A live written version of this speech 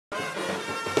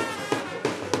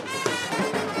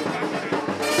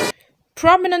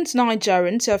Prominent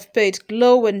Nigerians have paid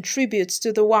glowing tributes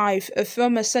to the wife of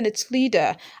former Senate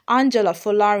leader Angela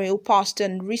Folarin, who passed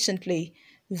on recently.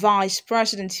 Vice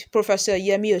President Professor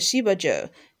Yemi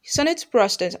Osibajo, Senate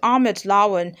President Ahmed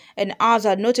Lawan, and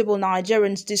other notable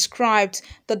Nigerians described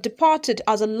the departed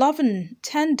as a loving,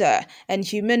 tender, and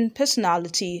humane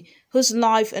personality whose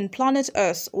life on planet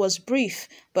Earth was brief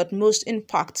but most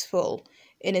impactful.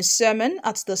 In his sermon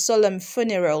at the solemn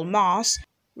funeral mass,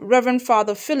 Reverend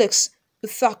Father Felix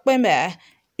Uthakpeme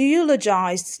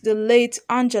eulogized the late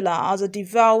Angela as a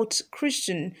devout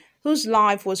Christian whose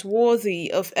life was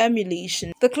worthy of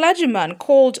emulation. The clergyman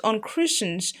called on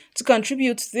Christians to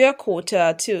contribute their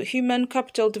quota to human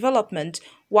capital development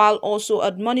while also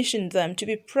admonishing them to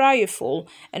be prayerful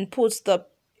and put the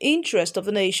interest of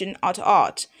the nation at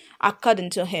heart.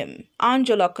 According to him,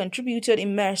 Angela contributed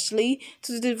immensely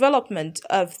to the development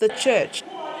of the church.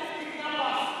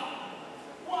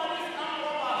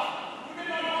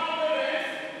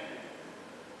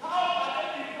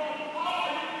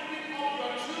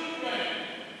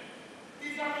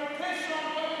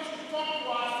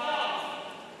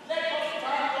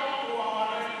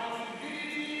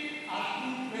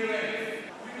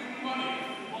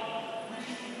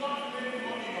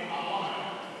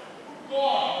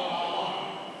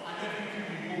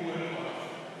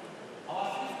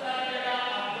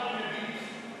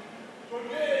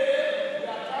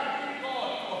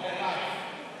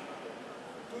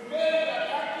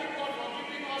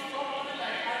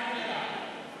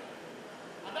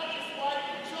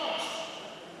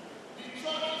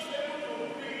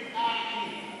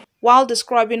 While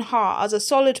describing her as a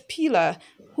solid pillar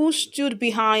who stood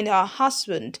behind her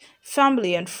husband,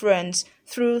 family and friends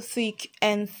through thick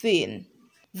and thin.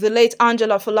 The late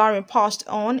Angela Folarin passed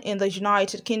on in the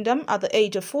United Kingdom at the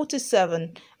age of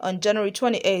 47 on January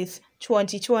 28,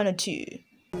 2022.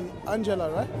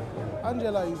 Angela, right?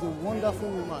 Angela is a wonderful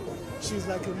woman. She's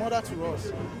like a mother to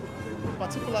us.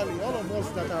 Particularly all of us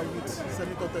that are with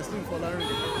Senator Folarin.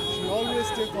 She always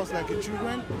takes us like a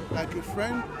children, like a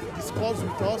friend, discuss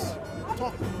with us,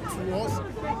 talk to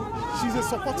us. She's a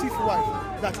supportive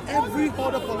wife that every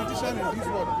other politician in this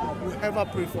world will ever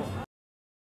pray for.